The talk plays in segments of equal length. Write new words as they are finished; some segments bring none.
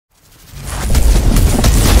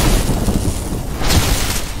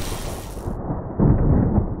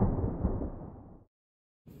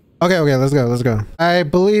Okay, okay, let's go, let's go. I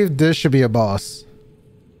believe this should be a boss.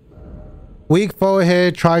 Weak foe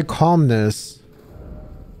ahead, try calmness.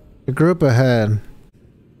 The group ahead.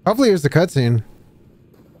 Hopefully it's the cutscene.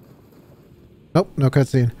 Nope, no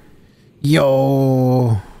cutscene.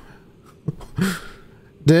 Yo.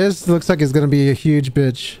 This looks like it's gonna be a huge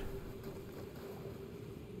bitch.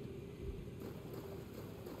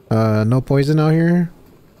 No poison out here.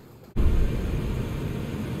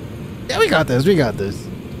 Yeah, we got this, we got this.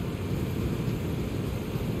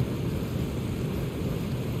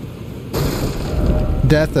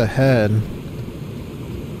 Death ahead.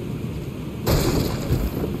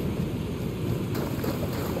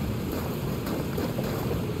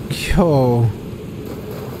 Yo.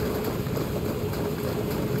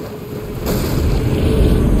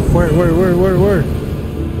 Where?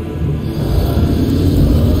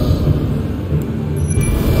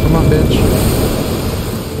 Come on, bitch.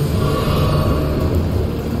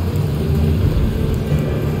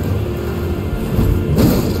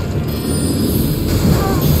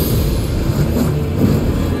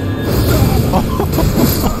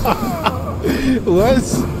 What?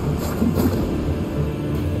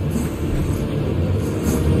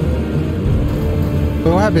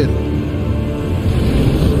 What happened?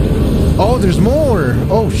 Oh, there's more.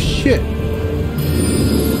 Oh, shit.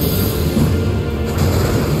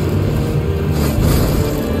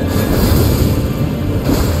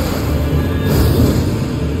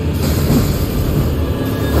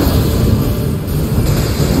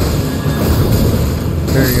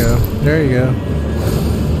 There you go. There you go.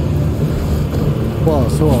 Who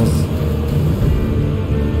else? Who else?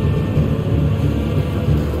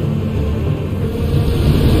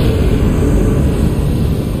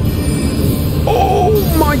 Oh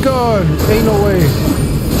my god! Ain't no way.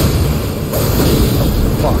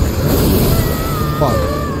 Fuck. Fuck.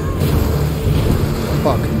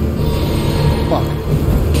 Fuck. Fuck.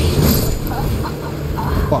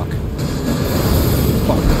 Fuck.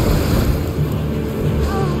 Fuck.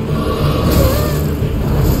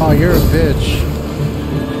 Oh, you're a bitch.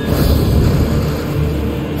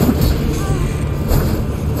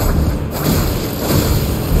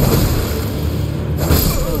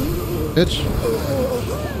 Bitch.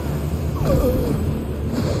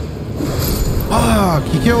 Fuck,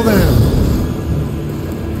 he killed him.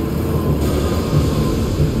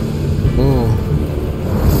 Oh.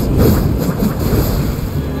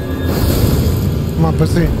 Come on,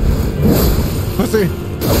 pussy. Pussy.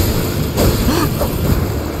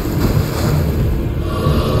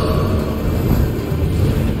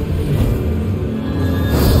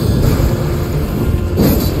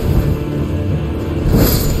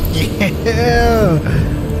 Yeah.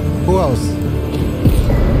 Who else?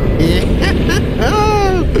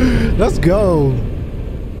 Yeah. Let's go.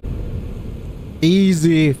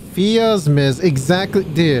 Easy. Fia's miss. Exactly,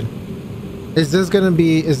 dude. Is this gonna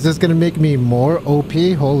make me more OP?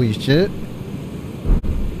 Holy shit.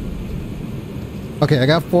 Okay, I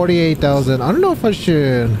got 48,000. I don't know if I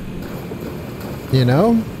should, you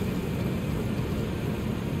know?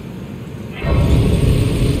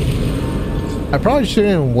 I probably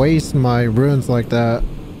shouldn't waste my runes like that.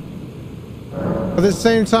 But at the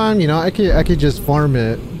same time, you know, I could just farm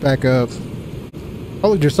it back up.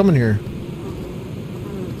 Oh look, there's someone here.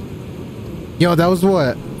 Yo, that was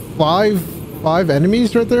what? Five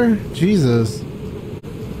enemies right there? Jesus.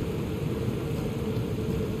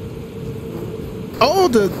 Oh,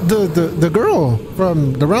 the girl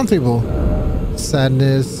from the round table.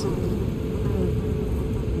 Sadness.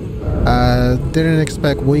 Didn't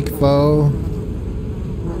expect weak foe.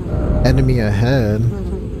 Enemy ahead.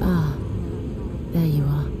 Ah, there you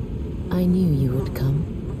are. I knew you would come.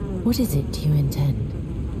 What is it you intend?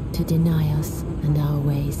 To deny us and our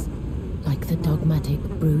ways, like the dogmatic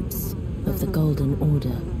brutes of the Golden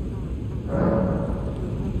Order?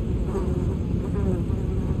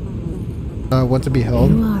 Want to be held?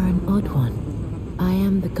 You are an odd one. I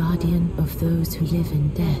am the guardian of those who live in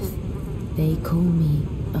death. They call me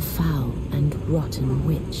a foul and rotten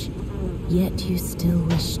witch. Yet you still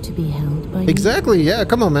wish to be held by me? Exactly, yeah,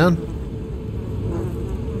 come on, man.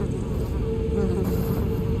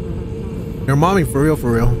 Your mommy for real,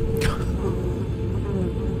 for real.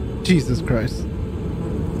 Jesus Christ.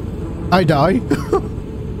 I die?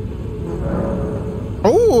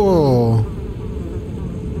 Oh!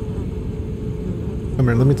 Come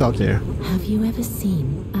here, let me talk to you. Have you ever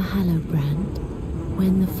seen a Hallowbrand?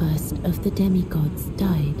 When the first of the demigods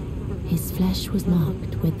died, his flesh was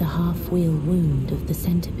marked with the half-wheel wound of the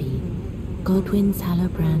centipede. Godwyn's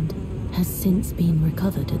Hallowbrand has since been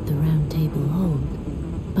recovered at the Round Table Hold,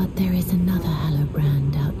 but there is another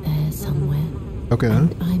Hallowbrand out there somewhere. Okay.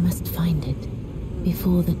 And I must find it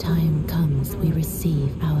before the time comes we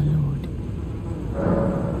receive our Lord.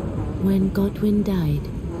 When Godwin died,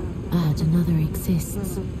 another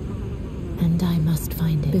exists. And I must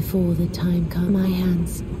find it before the time comes. My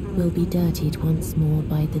hands will be dirtied once more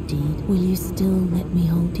by the deed. Will you still let me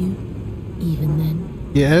hold you, even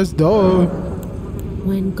then? Yes, dog.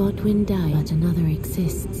 When Godwin died, but another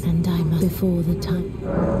exists, and I must before the time.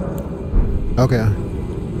 Okay.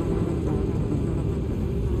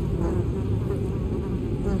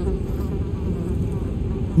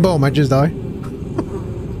 Boom, I just died.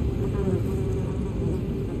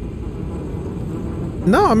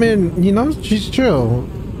 No, I mean, you know, she's chill.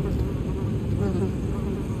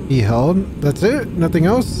 He held. That's it. Nothing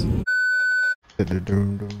else.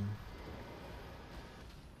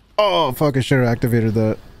 Oh, fuck. I should have activated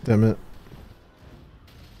that. Damn it.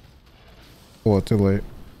 Well, too late.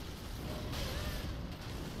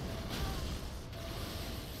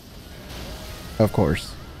 Of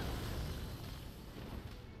course.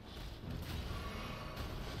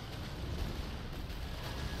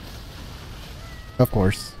 Of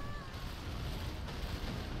course.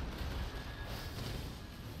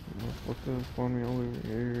 Motherfucker spawned me all over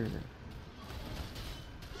here.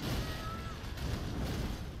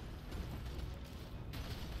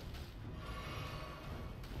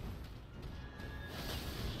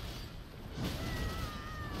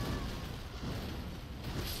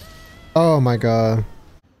 Oh my god.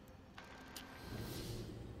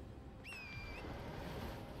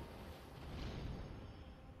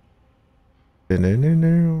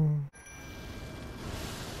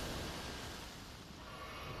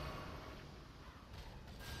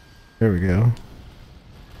 There we go.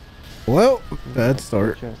 Well, bad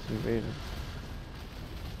start.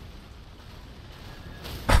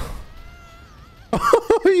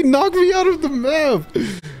 He knocked me out of the map.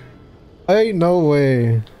 Ain't no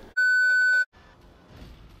way.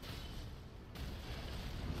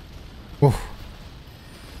 Oh.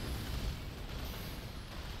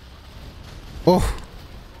 Oh.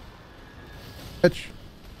 Bitch.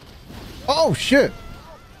 Oh shit.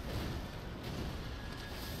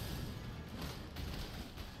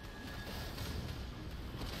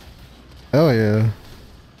 Hell yeah.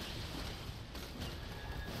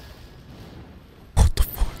 What the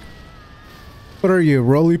fuck? What are you,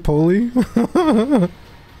 roly-poly?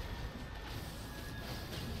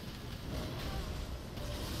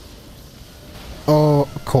 Oh,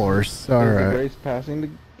 of course. All right. Is the Grace passing the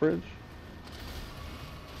bridge?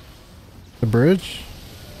 The bridge?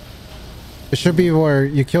 It should be where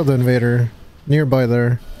you killed the invader. Nearby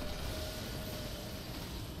there.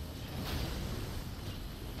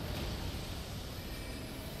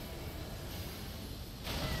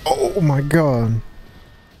 Oh my god.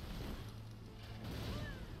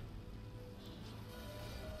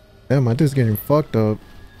 Damn, my dude's getting fucked up.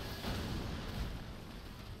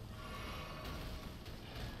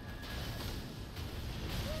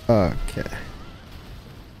 Okay.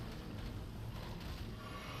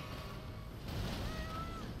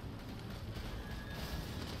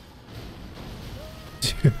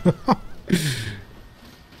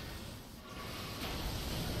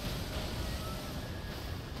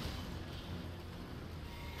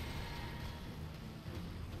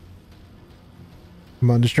 Come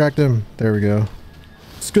on, distract him. There we go.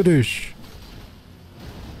 Skadoosh.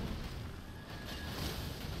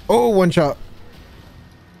 Oh, one shot.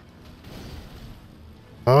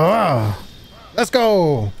 Ah, let's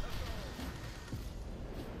go.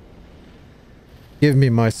 Give me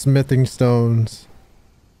my smithing stones.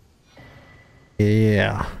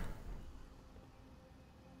 Yeah.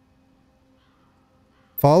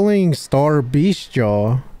 Fallingstar beast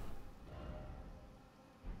jaw.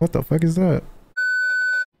 What the fuck is that?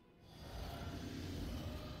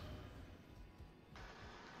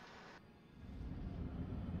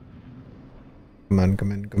 Come on,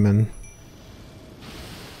 come in, come in.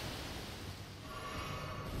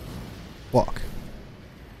 Walk.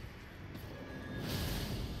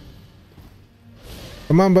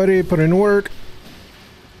 Come on, buddy, put in work.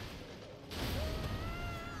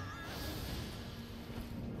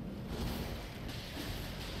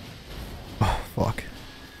 Oh, fuck.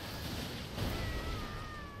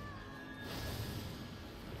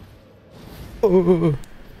 Oh.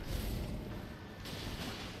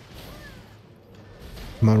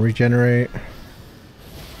 Come on, regenerate.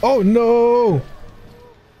 Oh no!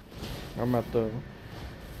 I'm at the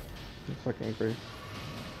second Grace.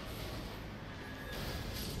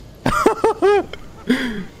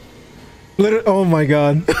 Literally, oh my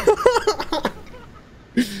god.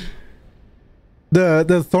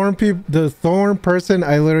 The thorn person,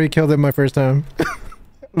 I literally killed him my first time.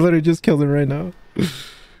 Literally just killed him right now.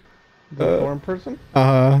 The thorn person?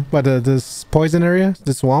 But this poison area,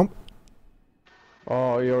 the swamp.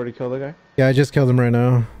 Oh, you already killed the guy? Yeah, I just killed him right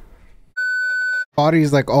now.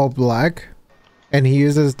 Body's like all black, and he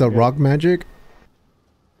uses the rock magic.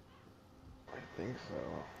 I think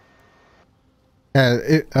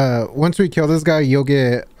so. Once we kill this guy, you'll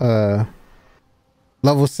get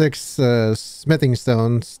level 6 smithing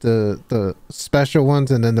stones, the special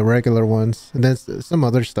ones, and then the regular ones, and then some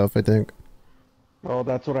other stuff, I think. Oh,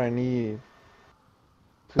 that's what I need.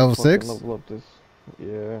 To Level fucking 6? level up this.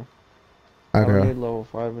 Yeah. I don't Okay. need level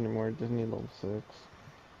 5 anymore. I just need level 6.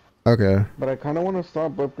 Okay. But I kind of want to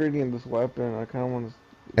stop upgrading this weapon. I kind of want to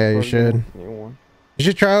Yeah, you should. new one. You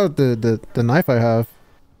should try out the knife I have.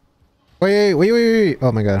 Wait.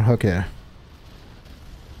 Oh my god. Okay.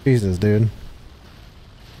 Jesus, dude.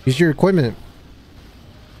 Use your equipment.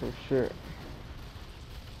 Oh shit.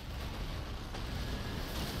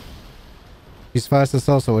 He's fast as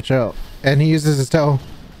hell, so watch out. And he uses his tail.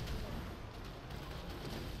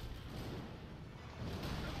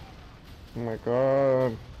 Oh my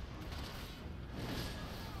god.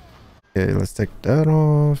 Okay, let's take that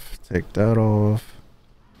off. Take that off.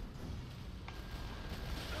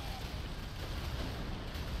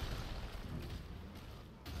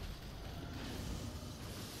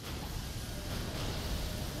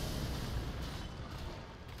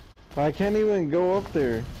 I can't even go up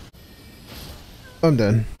there. I'm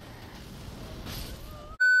done.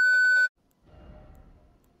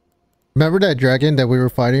 Remember that dragon that we were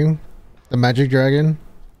fighting? The magic dragon?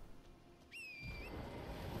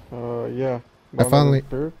 Yeah. I finally...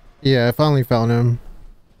 Yeah, I finally found him.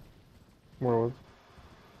 Where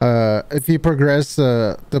was? If you progress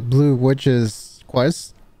the blue witch's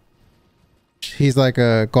quest, he's like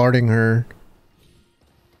guarding her.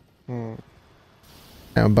 Hmm.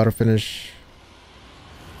 Yeah, I'm about to finish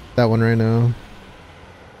that one right now.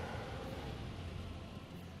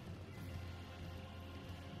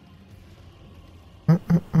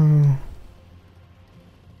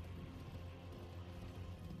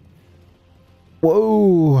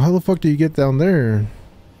 Whoa, how the fuck do you get down there?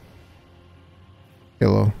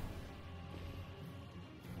 Hello.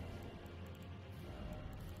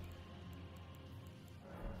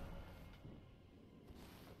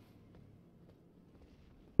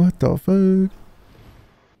 What the fuck?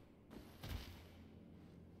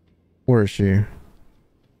 Where is she?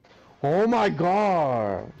 Oh my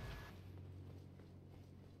god!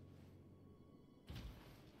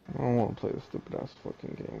 I don't want to play this stupid ass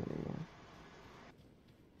fucking game anymore.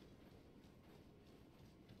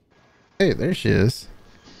 Hey, there she is.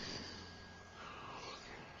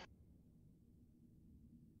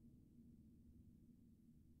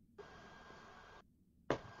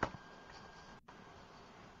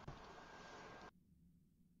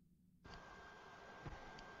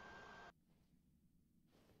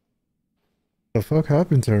 The fuck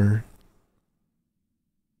happened to her?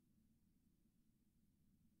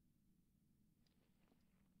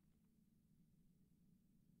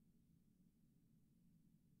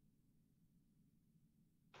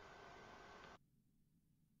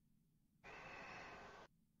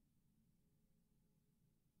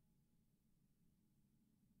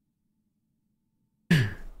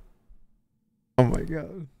 Oh my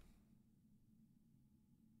god.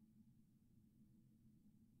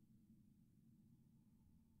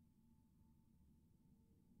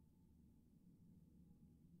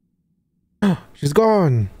 She's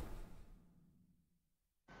gone.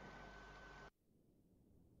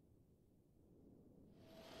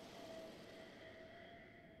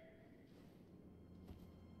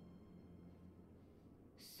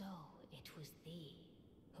 So it was thee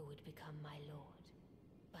who would become my lord.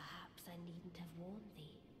 Perhaps I needn't have warned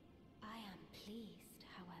thee. I am pleased,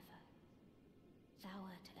 however. Thou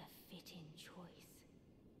art a fitting choice.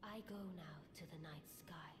 I go now to the night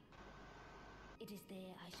sky. It is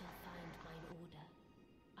there I shall find mine order.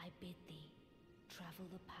 I bid thee travel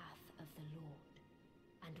the path of the Lord,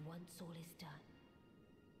 and once all is done,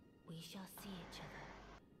 we shall see each other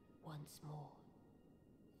once more.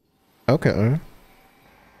 Okay.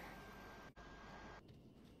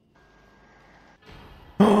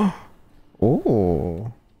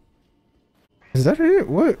 Oh. Is that it?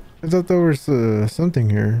 What? I thought there was something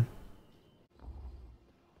here.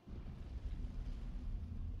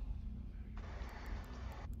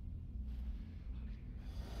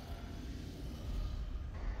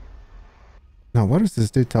 Now, what is this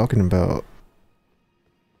dude talking about?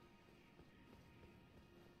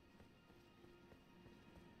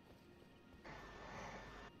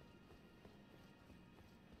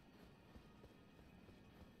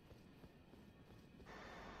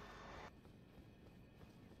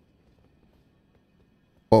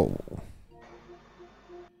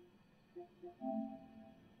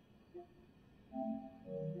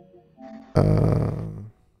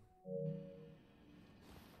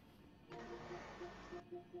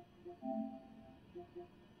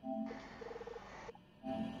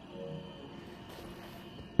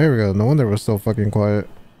 There we go. No wonder it was so fucking quiet.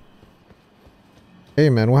 Hey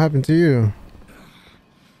man, what happened to you?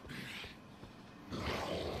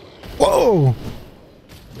 Whoa!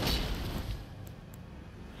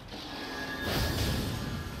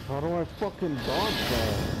 How do I fucking dodge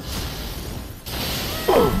that?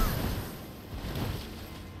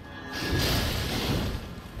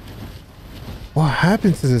 What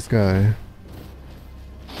happened to this guy?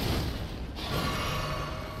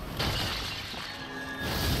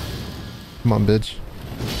 Come on, bitch.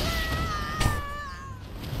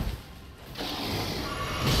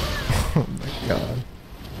 Oh my god.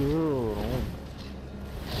 Dude, oh my.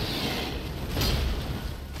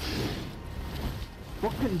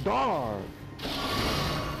 Fucking dog!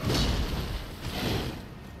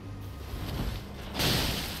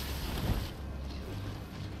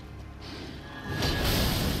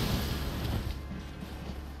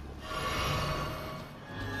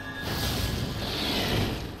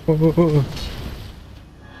 Oh.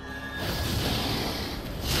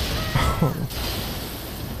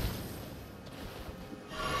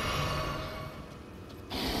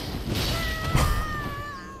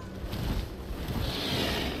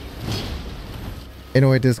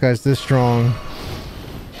 Anyway, this guy's this strong.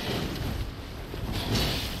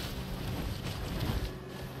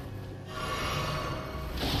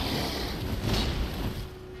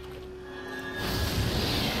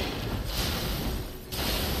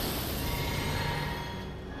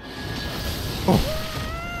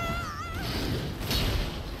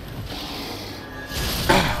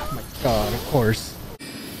 Oh my god, of course.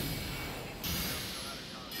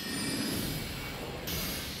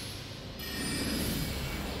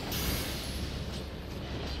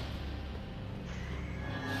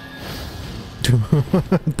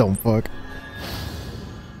 Don't fuck.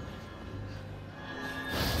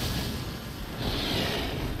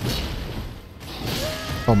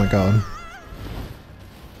 Oh my god.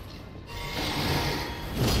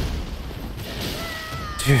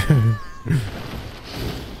 Dude.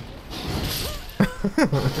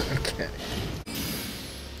 Okay.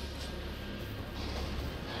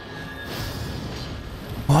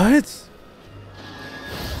 What?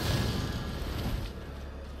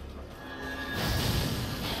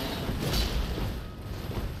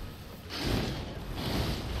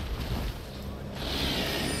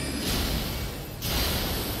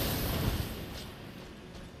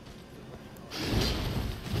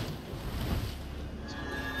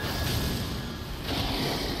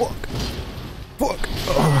 Fuck. Fuck.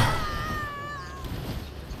 Ugh.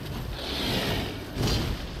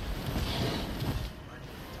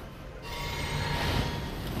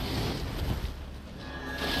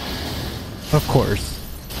 Of course.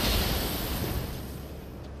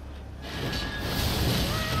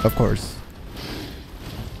 Of course.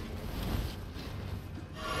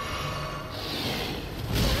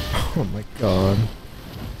 Oh my god.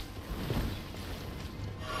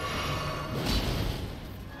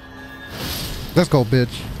 Let's go,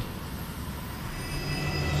 bitch.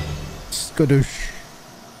 Skadoosh.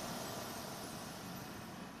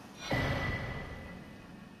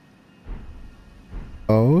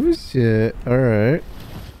 Oh shit. Alright.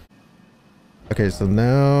 Okay, so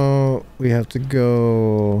now we have to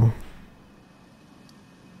go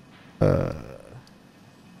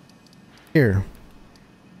here.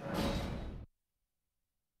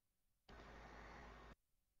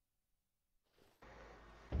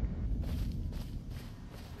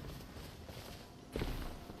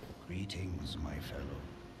 Greetings, my fellow.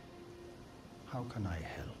 How can I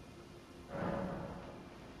help?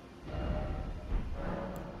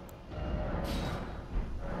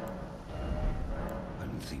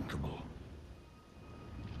 Unthinkable.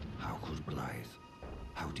 How could Blythe?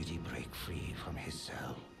 How did he break free from his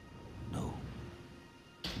cell? No.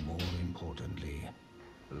 More importantly,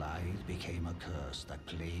 Blythe became a curse that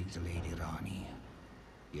plagued Lady Ranni.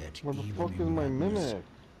 Yet What the even fuck is in my madness, mimic?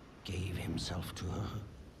 gave himself to her.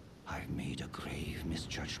 I've made a grave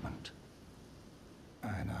misjudgment.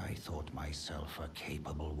 And I thought myself a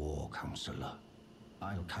capable war counselor.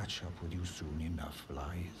 I'll catch up with you soon enough,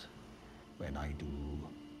 Blythe. When I do,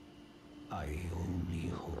 I only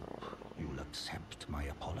hope you'll accept my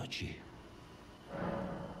apology.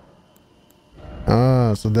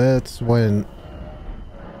 Ah, so that's when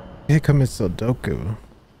he commits Sudoku.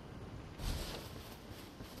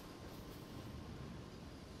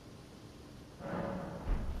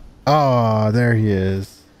 Ah, there he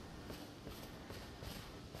is.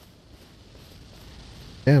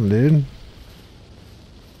 Damn, dude.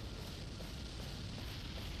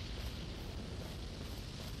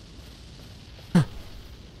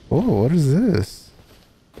 Oh, what is this?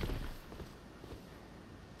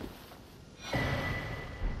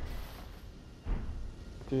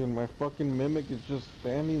 Dude, my fucking mimic is just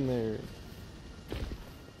standing there.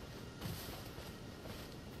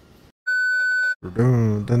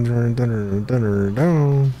 Dun, dun, dun, dun, dun,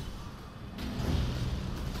 dun.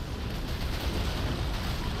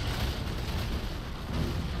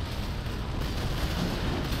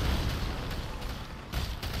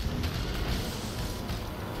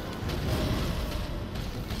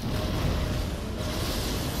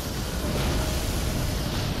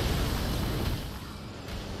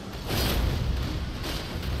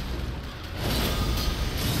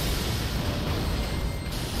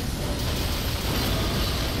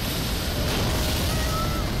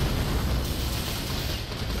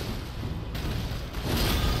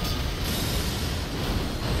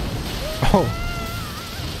 Oh.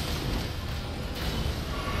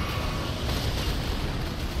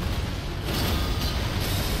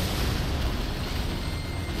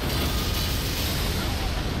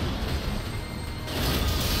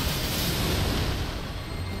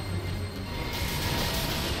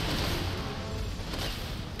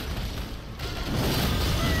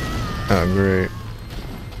 Oh, great.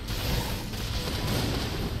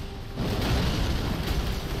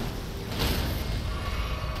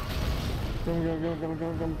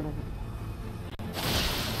 Come.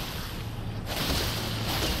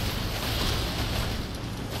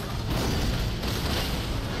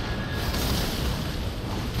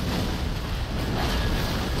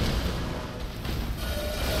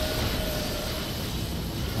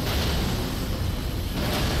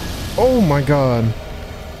 Oh my god.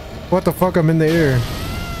 What the fuck? I'm in the air.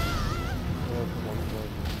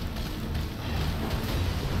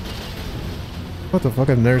 What the fuck?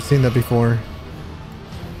 I've never seen that before.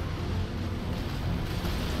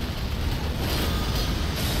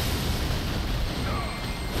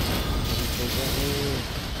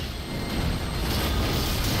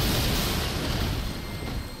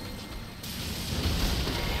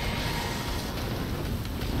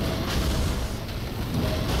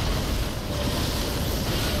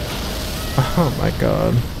 Oh my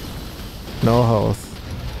god. No health.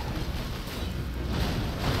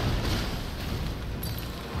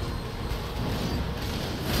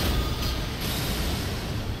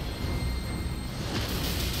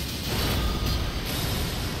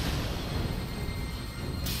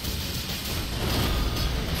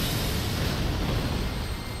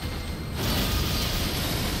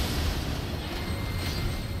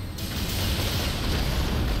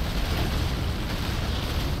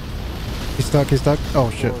 He's stuck. Oh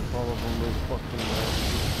shit.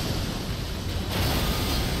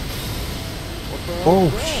 Oh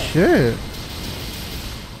shit.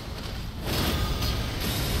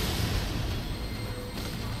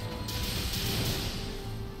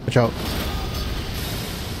 Watch out.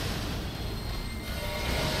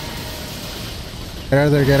 Get out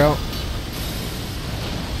of there, get out.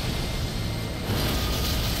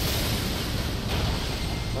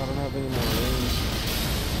 I don't have any more range.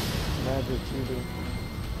 Magic either.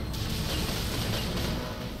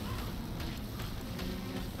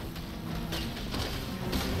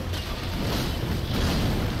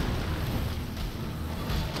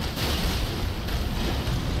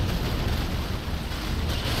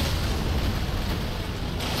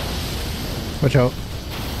 Watch out.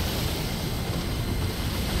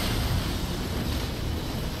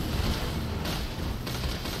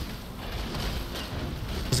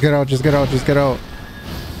 Just get out, just get out, just get out.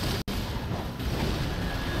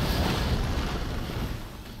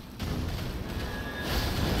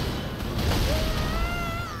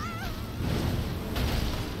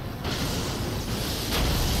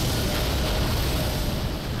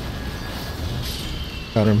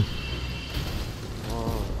 Got him.